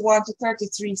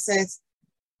 6:31-33 says,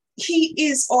 he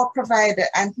is our provider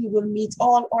and he will meet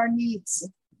all our needs.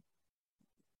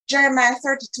 Jeremiah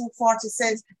 32:40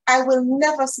 says, I will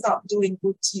never stop doing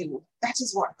good to you. That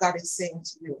is what God is saying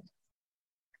to you.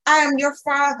 I am your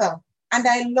father and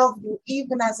I love you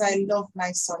even as I love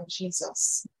my son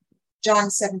Jesus. John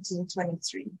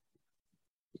 17:23.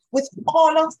 With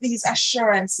all of these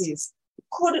assurances,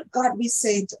 could God be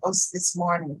saying to us this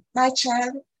morning, my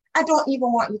child, I don't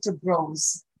even want you to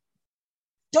browse.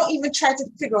 Don't even try to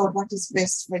figure out what is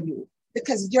best for you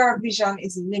because your vision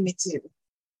is limited.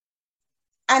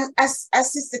 And as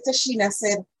Sister Tashina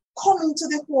said, come into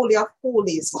the Holy of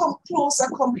Holies, come closer,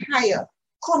 come higher,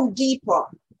 come deeper.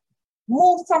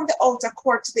 Move from the outer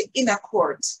court to the inner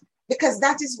court, because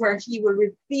that is where he will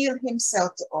reveal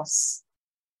himself to us.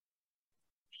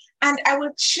 And I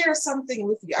will share something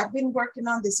with you. I've been working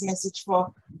on this message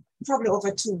for probably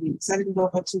over 2 weeks, a little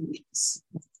over 2 weeks.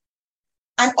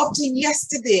 And up to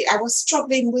yesterday, I was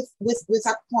struggling with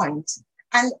a point.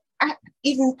 And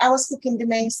I was cooking the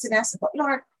medicine. I said, but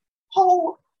Lord,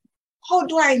 how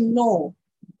do I know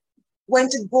when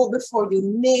to go before you,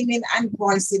 naming and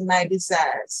voicing my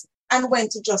desires, and when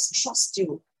to just trust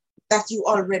you that you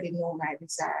already know my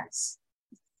desires?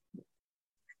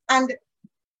 And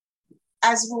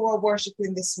as we were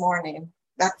worshiping this morning,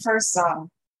 that first song,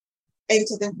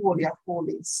 enter the Holy of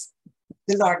Holies,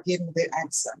 the Lord gave me the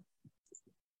answer.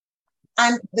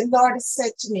 And the Lord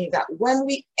said to me that when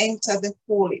we enter the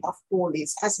Holy of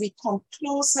Holies, as we come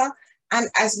closer and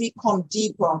as we come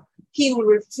deeper, he will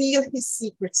reveal his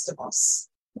secrets to us.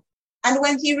 And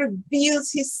when he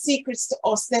reveals his secrets to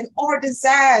us, then our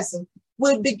desires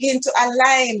will begin to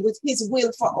align with his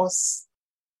will for us.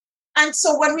 And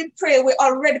so when we pray, we're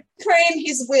already praying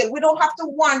his will. We don't have to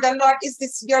wonder, Lord, is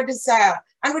this your desire?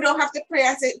 And we don't have to pray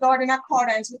and say, Lord, in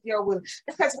accordance with your will.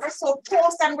 Because we're so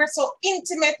close and we're so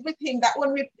intimate with him that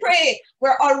when we pray,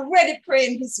 we're already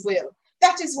praying his will.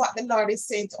 That is what the Lord is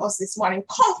saying to us this morning.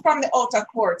 Come from the outer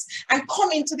courts and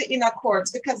come into the inner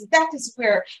courts, because that is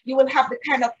where you will have the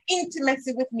kind of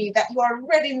intimacy with me that you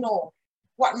already know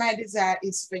what my desire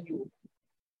is for you.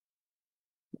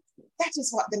 That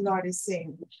is what the Lord is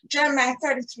saying. Jeremiah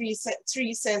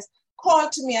 33:3 says, call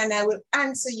to me and I will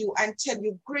answer you and tell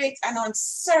you great and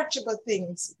unsearchable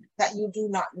things that you do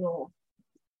not know.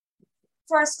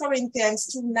 1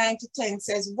 Corinthians 2:9-10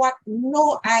 says, what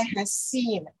no eye has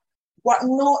seen, what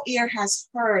no ear has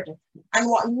heard, and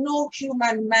what no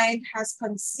human mind has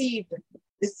conceived,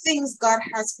 the things God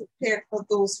has prepared for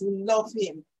those who love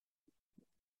him.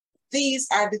 These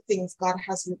are the things God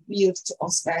has revealed to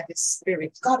us by his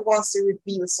Spirit. God wants to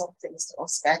reveal some things to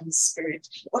us by his Spirit,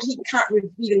 but he can't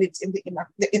reveal it in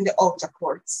the outer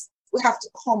courts. We have to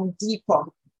come deeper.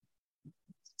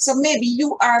 So maybe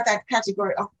you are that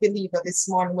category of believer this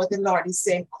morning where the Lord is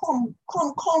saying, come.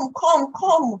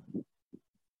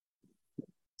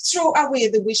 Throw away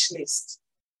the wish list.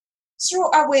 Throw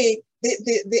away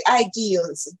the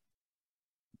ideals.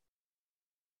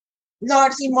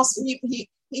 Lord, he must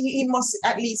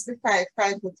at least be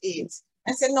 5'8".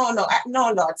 I said, no,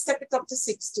 Lord, step it up to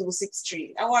 6'2",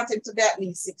 6'3". I want him to be at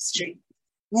least 6'3".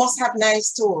 Must have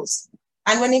nice toes.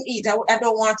 And when he eat, I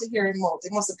don't want to hear him out. He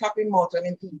must clap him out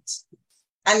when he eat.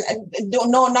 And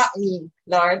no, not me,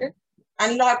 Lord.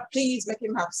 And Lord, please make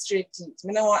him have straight teeth.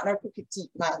 I don't want no crooked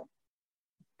teeth, man.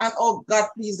 And oh God,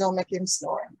 please don't make him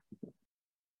snore.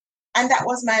 And that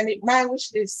was my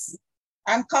wish list.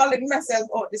 I'm calling myself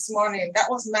out this morning. That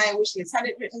was my wish list. Had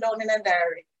it written down in a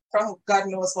diary from God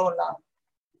knows how long.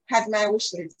 Had my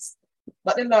wish list.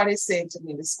 But the Lord is saying to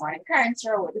me this morning, can't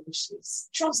throw away the wish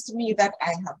list. Trust me that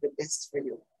I have the best for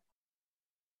you.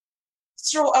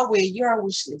 Throw away your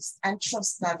wish list and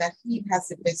trust God that he has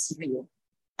the best for you.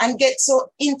 And get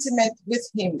so intimate with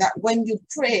him that when you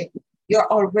pray, you're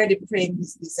already praying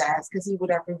his desires, because he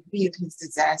would have revealed his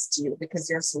desires to you because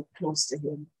you're so close to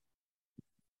him.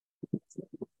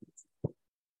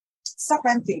 Stop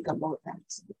and think about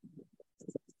that.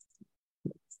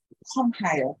 Come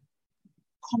higher,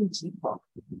 come deeper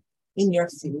in your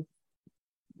faith,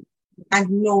 and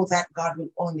know that God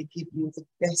will only give you the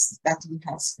best that he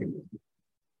has for you.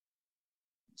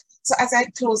 So as I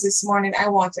close this morning, I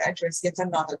want to address yet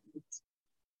another group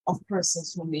of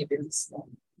persons who may be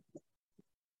listening.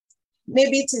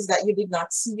 Maybe it is that you did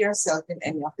not see yourself in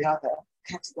any of the other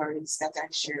categories that I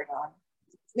shared on.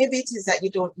 Maybe it is that you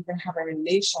don't even have a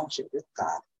relationship with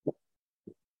God.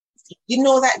 You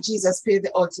know that Jesus paid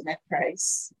the ultimate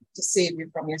price to save you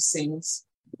from your sins,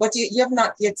 but you have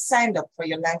not yet signed up for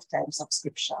your lifetime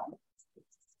subscription.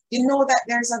 You know that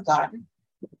there's a God,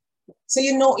 so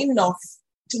you know enough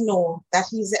to know that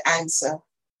he's the answer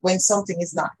when something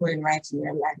is not going right in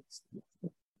your life.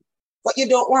 But you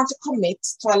don't want to commit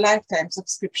to a lifetime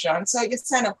subscription, so you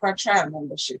sign up for a trial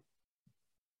membership.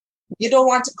 You don't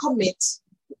want to commit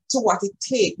to what it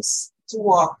takes to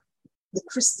walk the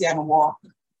Christian walk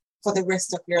for the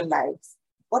rest of your life.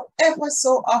 But ever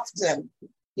so often,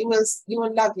 you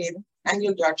will log in and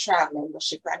you'll do a trial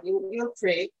membership and you'll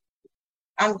pray,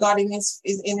 and God in his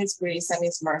grace and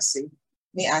his mercy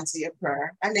may answer your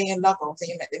prayer, and then you log out and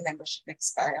you let the membership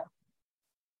expire.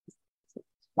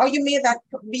 Or you may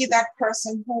be that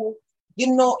person who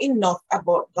you know enough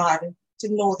about God to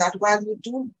know that while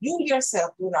you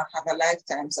yourself do not have a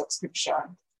lifetime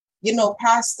subscription, you know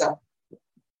Pastor,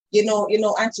 you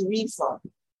know Auntie Reefa,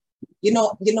 you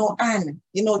know Anne,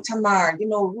 you know Tamar, you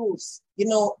know Ruth, you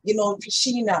know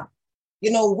Trishina,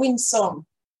 you know Winsome,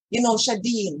 you know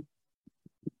Shadeen,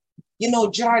 you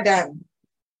know Jordan.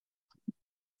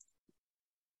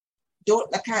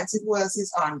 I can't see who else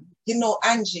is on. You know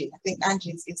Angie. I think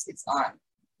Angie is on.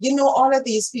 You know all of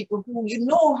these people who you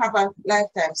know have a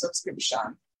lifetime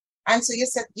subscription. And so you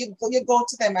said you go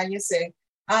to them and you say,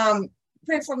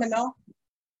 pray for me now.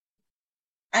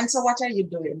 And so what are you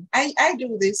doing? I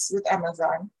do this with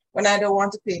Amazon when I don't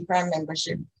want to pay for a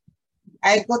membership.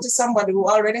 I go to somebody who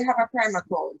already have a Prime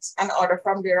account and order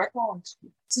from their account.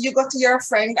 So you go to your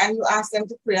friend and you ask them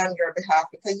to pray on your behalf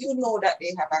because you know that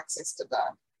they have access to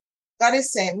God. God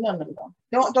is saying, no.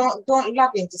 Don't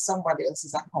log into somebody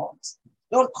else's account.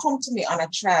 Don't come to me on a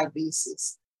trial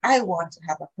basis. I want to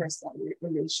have a personal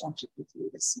relationship with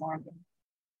you this morning.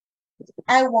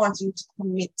 I want you to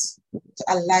commit to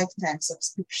a lifetime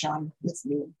subscription with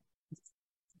me.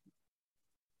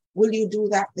 Will you do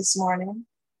that this morning?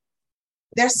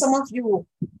 There's some of you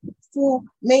who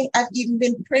may have even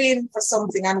been praying for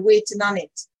something and waiting on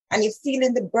it, and you're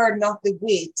feeling the burden of the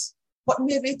weight. But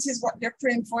maybe it is what you're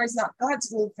praying for is not God's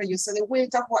will for you. So the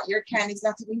weight of what you're carrying is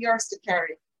not even yours to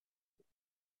carry.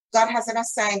 God has an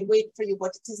assigned weight for you,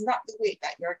 but it is not the weight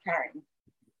that you're carrying.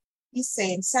 He's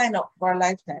saying, sign up for a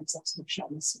lifetime subscription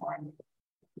this morning.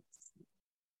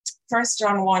 1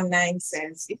 John 1:9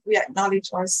 says, if we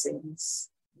acknowledge our sins,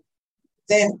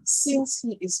 then since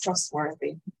he is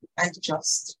trustworthy and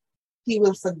just, he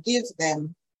will forgive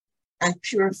them and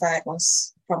purify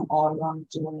us from all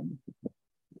wrongdoing.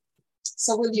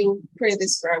 So will you pray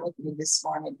this prayer with me this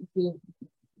morning? If you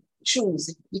choose,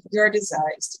 if your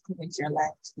desire is to commit your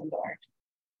life to the Lord.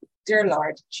 Dear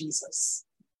Lord Jesus,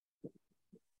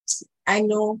 I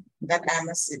know that I'm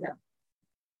a sinner,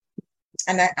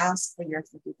 and I ask for your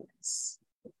forgiveness.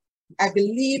 I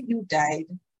believe you died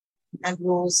and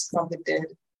rose from the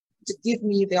dead to give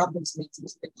me the opportunity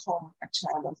to become a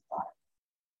child of God.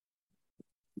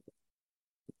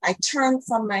 I turn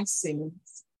from my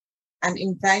sins and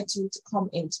invite you to come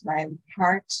into my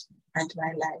heart and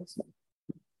my life.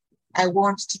 I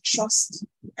want to trust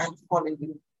and follow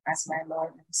you as my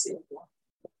Lord and Savior.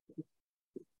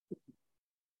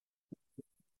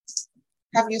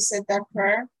 Have you said that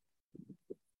prayer?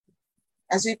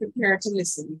 As we prepare to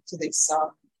listen to this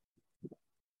song,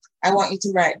 I want you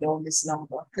to write down this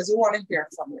number because we want to hear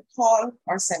from you. Call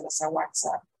or send us a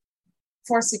WhatsApp,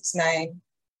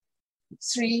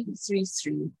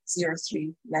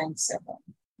 469-333-0397.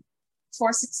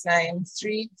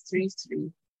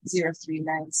 469-333-0397.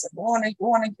 We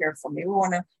want to hear from you. We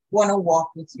want to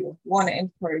walk with you. We want to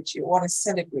encourage you. We want to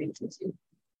celebrate with you.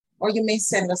 Or you may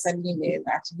send us an email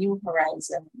at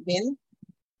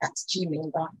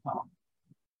newhorizonmin@gmail.com.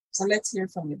 So let's hear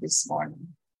from you this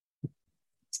morning.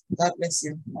 God bless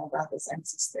you, my brothers and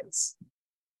sisters.